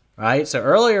kids, right? So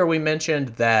earlier we mentioned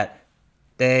that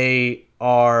they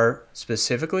are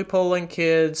specifically pulling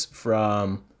kids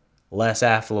from less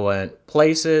affluent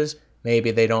places.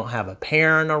 Maybe they don't have a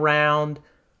parent around.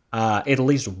 At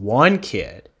least one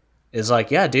kid is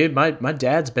like, yeah, dude, my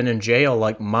dad's been in jail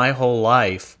like my whole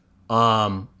life.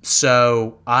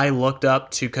 So I looked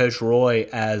up to Coach Roy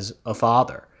as a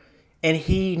father. And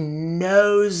he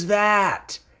knows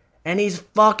that. And he's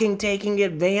fucking taking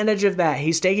advantage of that.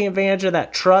 He's taking advantage of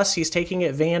that trust. He's taking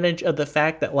advantage of the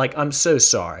fact that, like, I'm so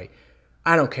sorry.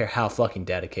 I don't care how fucking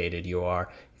dedicated you are.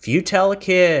 If you tell a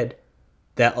kid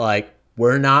that, like,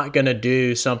 we're not going to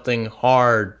do something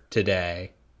hard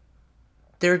today,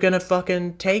 they're going to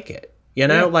fucking take it. You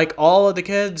know, like all of the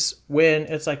kids, when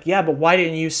it's like, yeah, but why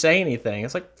didn't you say anything?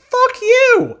 It's like, fuck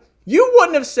you. You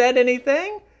wouldn't have said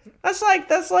anything. That's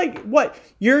like, what?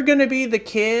 You're going to be the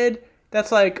kid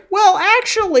that's like, well,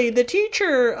 actually, the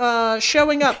teacher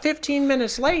showing up 15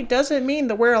 minutes late doesn't mean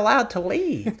that we're allowed to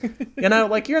leave. You know,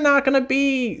 like, you're not going to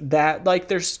be that. Like,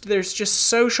 there's just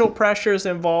social pressures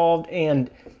involved, and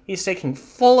he's taking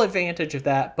full advantage of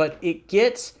that. But it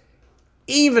gets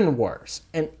even worse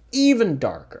and even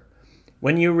darker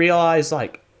when you realize,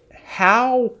 like,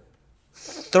 how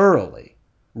thoroughly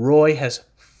Roy has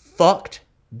fucked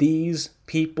these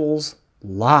people's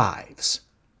lives.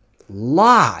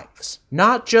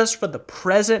 Not just for the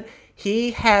present.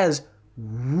 He has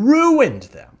ruined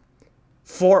them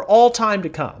for all time to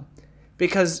come.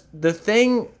 Because the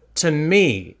thing to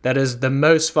me that is the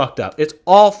most fucked up, it's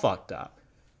all fucked up,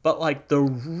 but, like, the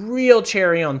real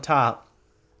cherry on top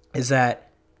is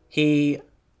that he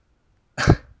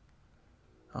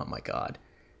oh my God.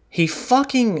 He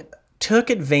fucking took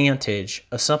advantage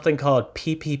of something called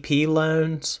PPP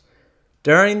loans.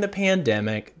 During the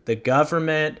pandemic, the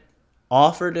government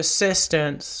offered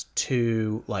assistance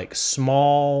to, like,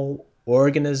 small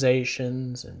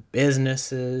organizations and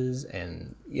businesses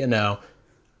and, you know,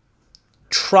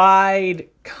 tried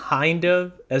kind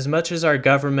of, as much as our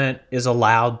government is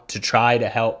allowed to try to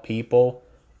help people,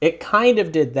 it kind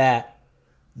of did that.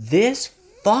 This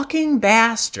fucking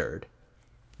bastard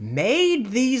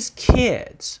made these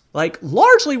kids, like,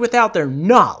 largely without their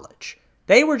knowledge.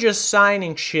 They were just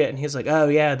signing shit, and he's like, oh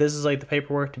yeah, this is like the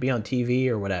paperwork to be on TV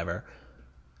or whatever.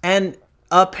 And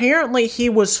apparently he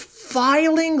was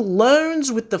filing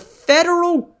loans with the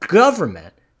federal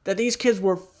government that these kids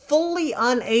were fully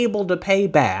unable to pay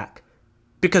back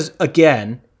because,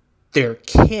 again, they're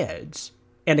kids.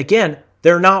 And again,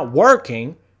 they're not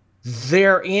working.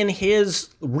 They're in his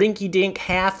rinky-dink,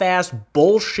 half-ass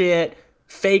bullshit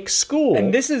fake school.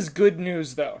 And this is good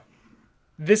news, though.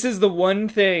 This is the one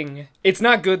thing. It's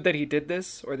not good that he did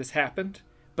this or this happened,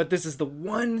 but this is the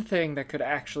one thing that could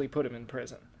actually put him in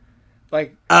prison.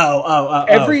 Like,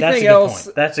 everything else.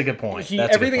 That's a good point.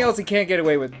 Everything else he can't get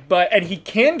away with, and he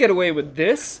can get away with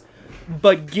this.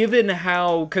 But given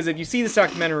how, because if you see this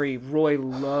documentary, Roy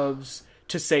loves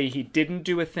to say he didn't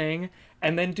do a thing,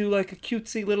 and then do, like, a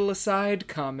cutesy little aside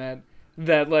comment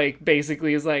that, like,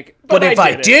 basically is like, but if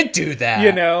I did do that,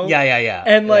 you know, yeah,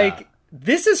 and like.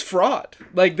 This is fraud.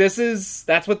 Like, that's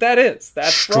what that is.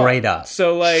 That's straight fraud. up.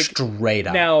 So, like, straight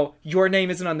up. Now, your name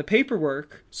isn't on the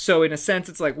paperwork, so in a sense,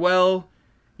 it's like, well,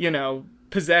 you know,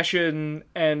 possession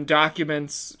and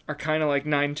documents are kind of like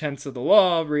 9/10 of the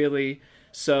law, really.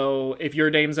 So, if your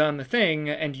name's on the thing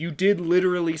and you did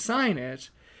literally sign it,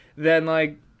 then,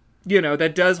 like, you know,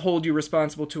 that does hold you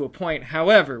responsible to a point.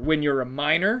 However, when you're a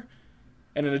minor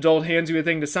and an adult hands you a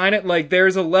thing to sign it, like,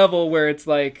 there's a level where it's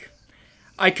like,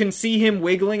 I can see him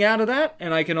wiggling out of that,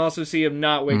 and I can also see him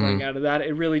not wiggling out of that.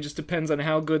 It really just depends on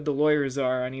how good the lawyers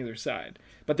are on either side.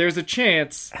 But there's a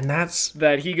chance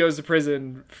that he goes to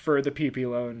prison for the PP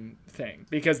loan thing,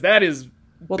 because that is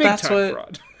big-time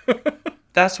fraud.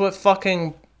 That's what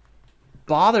fucking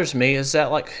bothers me, is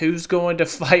that, like, who's going to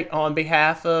fight on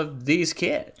behalf of these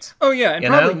kids? Oh, yeah, and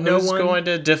probably no one... Who's going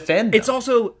to defend them? It's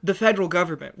also the federal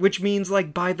government, which means,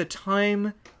 like, by the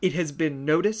time it has been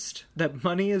noticed that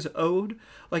money is owed,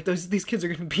 like, these kids are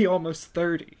going to be almost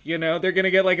 30, you know? They're going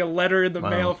to get, like, a letter in the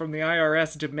mail from the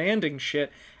IRS demanding shit,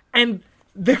 and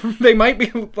they might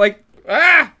be, like,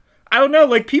 I don't know,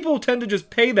 like, people tend to just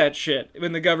pay that shit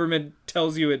when the government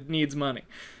tells you it needs money,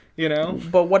 you know?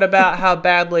 But what about how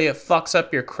badly it fucks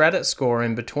up your credit score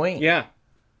in between? Yeah.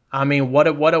 I mean, what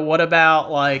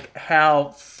about, like, how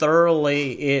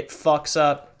thoroughly it fucks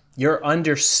up your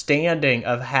understanding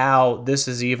of how this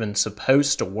is even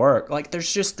supposed to work? Like,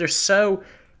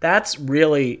 that's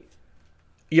really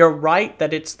you're right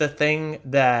that it's the thing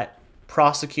that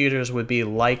prosecutors would be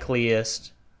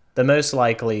the most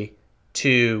likely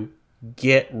to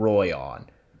get Roy on.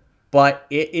 But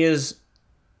it is,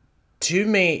 to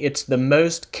me, it's the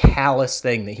most callous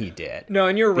thing that he did. No,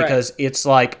 and you're right. Because it's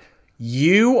like,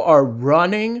 you are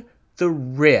running the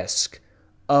risk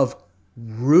of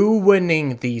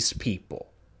ruining these people.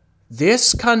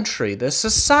 This country, this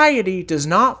society does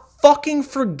not fucking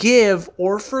forgive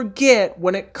or forget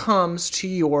when it comes to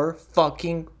your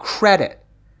fucking credit.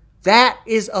 That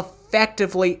is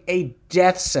effectively a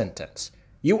death sentence.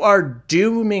 You are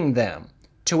dooming them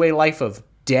to a life of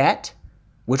debt,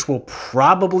 which will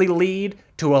probably lead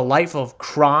to a life of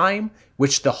crime,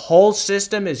 which the whole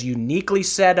system is uniquely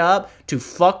set up to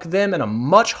fuck them in a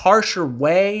much harsher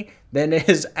way than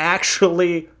is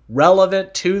actually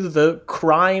relevant to the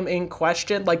crime in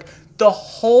question. Like, the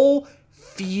whole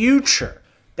future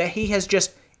that he has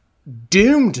just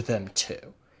doomed them to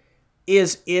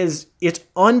is it's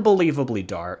unbelievably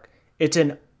dark. It's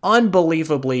an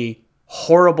unbelievably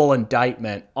horrible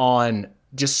indictment on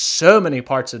just so many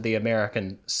parts of the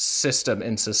American system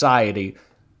and society,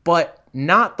 but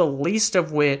not the least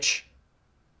of which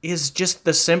is just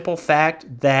the simple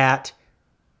fact that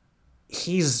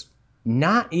he's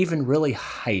not even really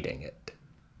hiding it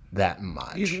that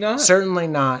much. He's not. Certainly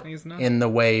not, in the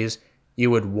ways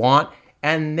you would want.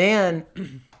 And then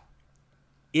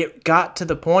it got to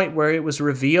the point where it was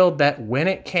revealed that when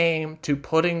it came to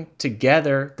putting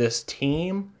together this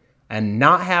team and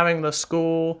not having the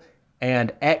school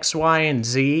and X, Y, and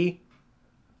Z,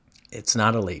 it's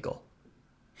not illegal.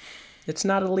 It's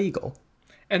not illegal.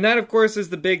 And that, of course, is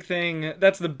the big thing.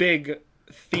 That's the big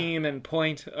theme and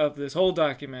point of this whole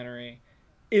documentary.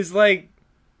 Is like,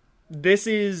 this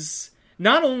is,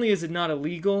 not only is it not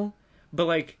illegal, but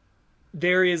like,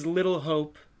 there is little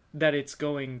hope that it's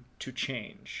going to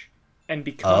change and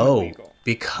become illegal.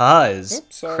 Because,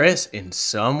 Chris, in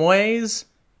some ways,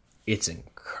 it's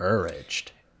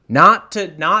encouraged. Not to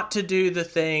do the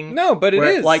thing. No, but it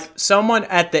is. Like, someone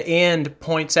at the end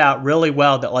points out really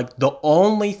well that, like, the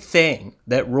only thing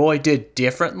that Roy did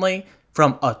differently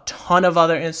from a ton of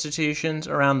other institutions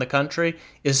around the country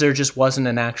is there just wasn't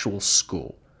an actual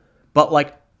school. But,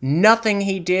 like, nothing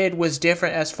he did was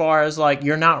different as far as, like,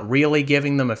 you're not really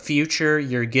giving them a future.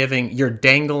 You're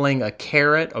dangling a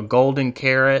carrot, a golden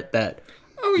carrot that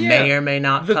may or may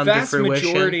not come to fruition. The vast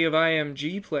majority of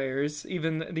IMG players,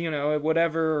 even,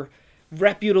 whatever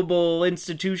reputable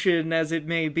institution as it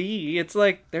may be, it's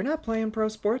like, they're not playing pro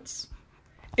sports.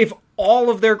 If all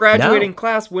of their graduating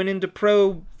class went into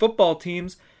pro football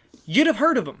teams, you'd have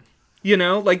heard of them.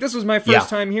 Like, this was my first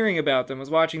time hearing about them, was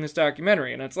watching this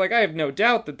documentary. And it's like, I have no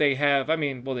doubt that they have,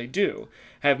 they do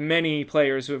have many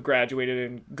players who have graduated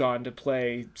and gone to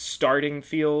play starting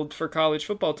field for college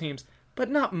football teams, but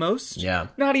not most. Yeah.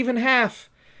 Not even half.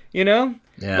 Yeah.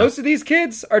 Most of these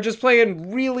kids are just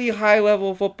playing really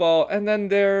high-level football, and then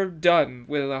they're done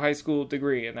with a high school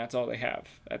degree, and that's all they have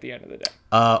at the end of the day.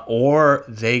 Or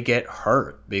they get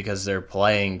hurt because they're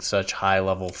playing such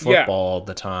high-level football all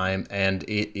the time, and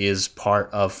it is part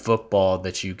of football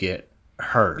that you get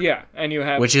hurt. Yeah, and you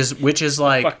have which is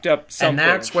like fucked up something and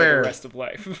that's where, for the rest of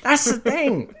life. That's the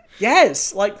thing.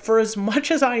 Yes, like, for as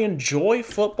much as I enjoy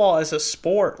football as a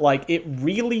sport, like, it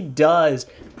really does.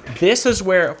 This is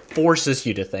where it forces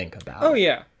you to think about. Oh,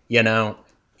 yeah.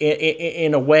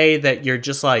 In a way that you're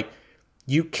just like,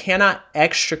 you cannot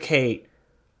extricate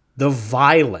the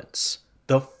violence,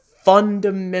 the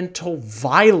fundamental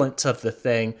violence of the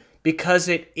thing, because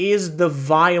it is the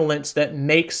violence that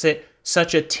makes it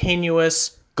such a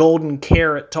tenuous golden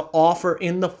carrot to offer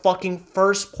in the fucking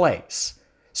first place.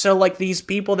 So, like, these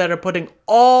people that are putting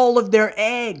all of their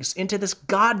eggs into this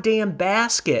goddamn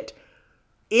basket,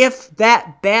 if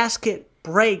that basket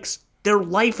breaks, their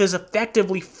life is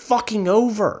effectively fucking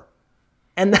over.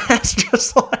 And that's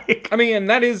just like... and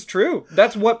that is true.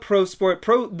 That's what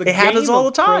it happens all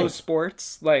the time. Pro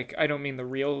sports, like, I don't mean the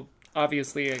real,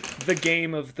 obviously, the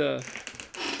game of the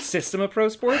system of pro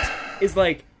sports, is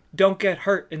like, don't get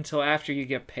hurt until after you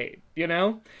get paid,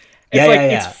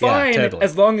 It's fine totally.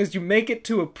 As long as you make it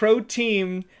to a pro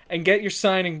team and get your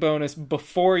signing bonus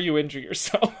before you injure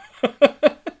yourself.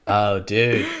 Oh,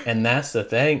 dude. And that's the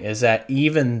thing, is that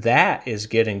even that is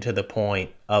getting to the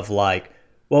point of like,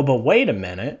 well, but wait a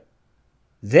minute.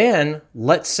 Then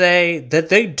let's say that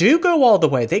they do go all the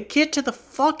way. They get to the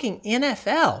fucking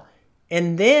NFL.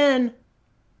 And then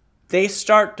they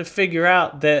start to figure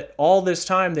out that all this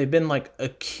time they've been like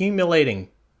accumulating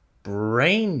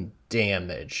brain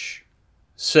damage.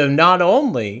 So not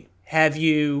only have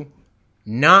you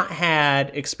not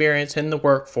had experience in the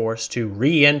workforce to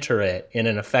re-enter it in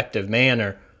an effective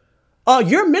manner,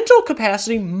 your mental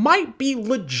capacity might be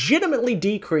legitimately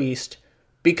decreased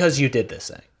because you did this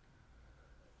thing.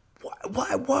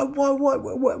 What?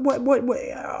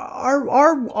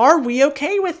 Are we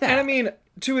okay with that? And I mean, I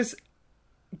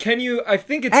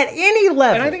think it's at any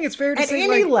level, and I think it's fair to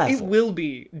say, like, it will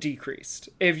be decreased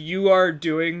if you are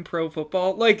doing pro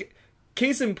football. Like,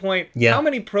 case in point, how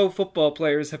many pro football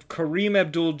players have Kareem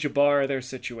Abdul-Jabbar their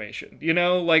situation? You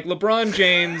know, like LeBron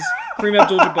James, Kareem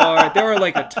Abdul-Jabbar. There are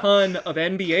like a ton of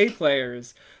NBA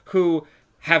players who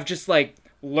have just like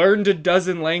learned a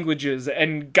dozen languages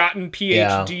and gotten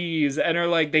PhDs and are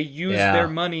like, they use their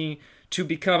money to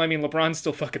become, I mean, LeBron's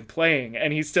still fucking playing,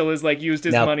 and he still has, like, used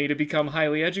his money to become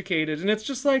highly educated, and it's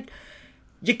just like,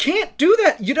 you can't do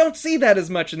that. You don't see that as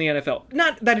much in the NFL.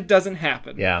 Not that it doesn't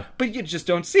happen, but you just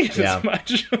don't see it as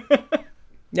much.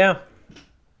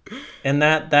 And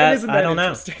that I don't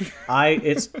know.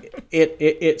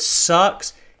 It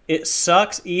sucks. It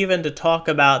sucks even to talk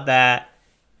about that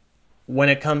when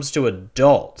it comes to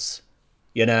adults,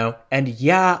 you know? And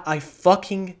I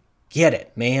fucking get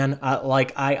it, man.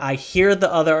 I hear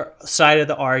the other side of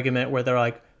the argument where they're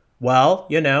like, well,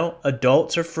 you know,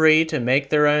 adults are free to make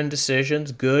their own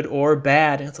decisions, good or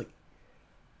bad. And it's like,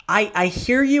 I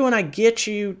hear you and I get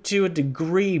you to a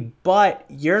degree, but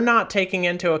you're not taking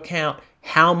into account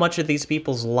how much of these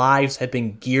people's lives have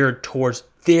been geared towards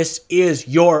this is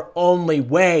your only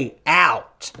way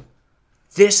out.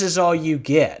 This is all you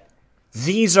get.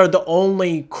 These are the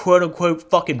only quote-unquote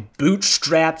fucking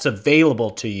bootstraps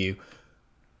available to you.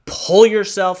 Pull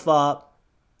yourself up,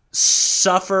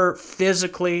 suffer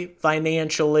physically,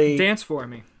 financially. Dance for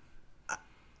me.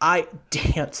 I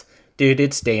dance. Dude,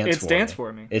 it's dance for me. It's dance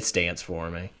for me. It's dance for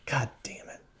me. God damn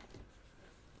it.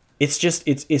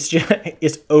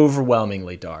 It's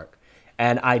overwhelmingly dark.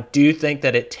 And I do think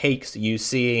that it takes you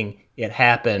seeing it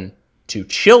happen to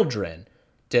children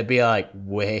to be like,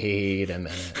 wait a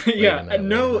minute.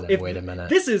 Wait a minute.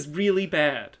 This is really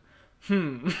bad.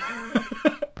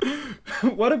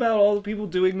 What about all the people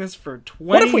doing this for 20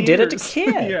 What if we did it to years?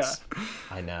 kids?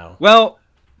 I know. Well,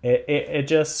 it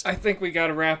just... I think we got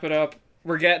to wrap it up.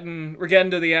 We're getting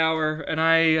to the hour, and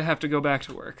I have to go back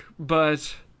to work.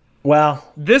 But... Well,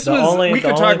 we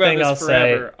could talk about this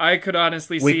forever. I could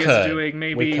honestly see us doing,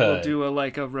 we'll do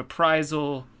a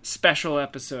reprisal special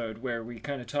episode where we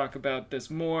kind of talk about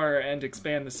this more and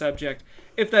expand the subject.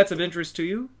 If that's of interest to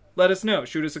you, let us know.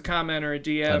 Shoot us a comment or a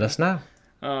DM. Let us know.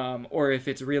 Or if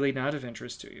it's really not of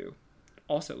interest to you,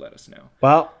 also let us know.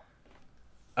 Well,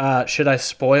 should I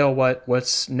spoil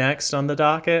what's next on the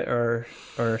docket or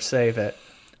save it?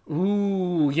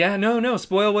 Ooh, yeah, no,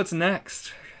 spoil what's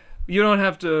next. You don't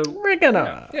have to. We're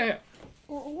gonna. Yeah.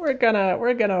 We're gonna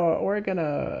watch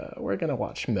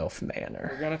MILF Manor.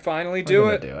 We're gonna finally do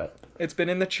it. It's been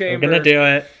in the chamber. We're gonna do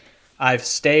it. I've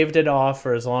staved it off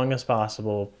for as long as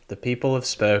possible. The people have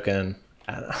spoken.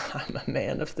 I'm a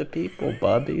man of the people,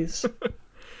 bubbies.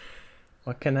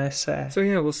 What can I say? So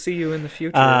yeah, we'll see you in the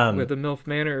future with the MILF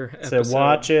Manor episode. So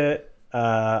watch it.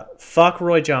 Fuck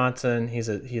Roy Johnson. He's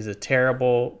a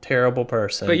terrible, terrible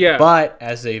person. But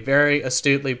as they very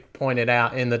astutely pointed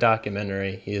out in the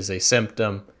documentary, he is a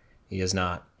symptom. He is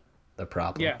not the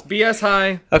problem. Yeah. BS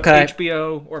High. Okay.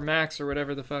 HBO or Max or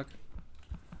whatever the fuck.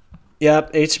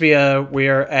 Yep. HBO. We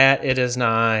are at It Is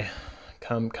Nigh.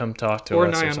 Come talk to us. Or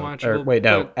Nigh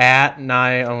Unwatchable. At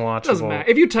Nigh Unwatchable. Doesn't matter.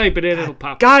 If you type it in, it'll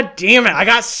pop up. God damn it! I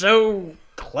got so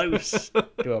close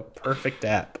to a perfect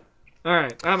app. All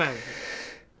right, I'm out of here.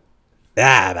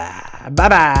 Bye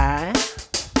bye.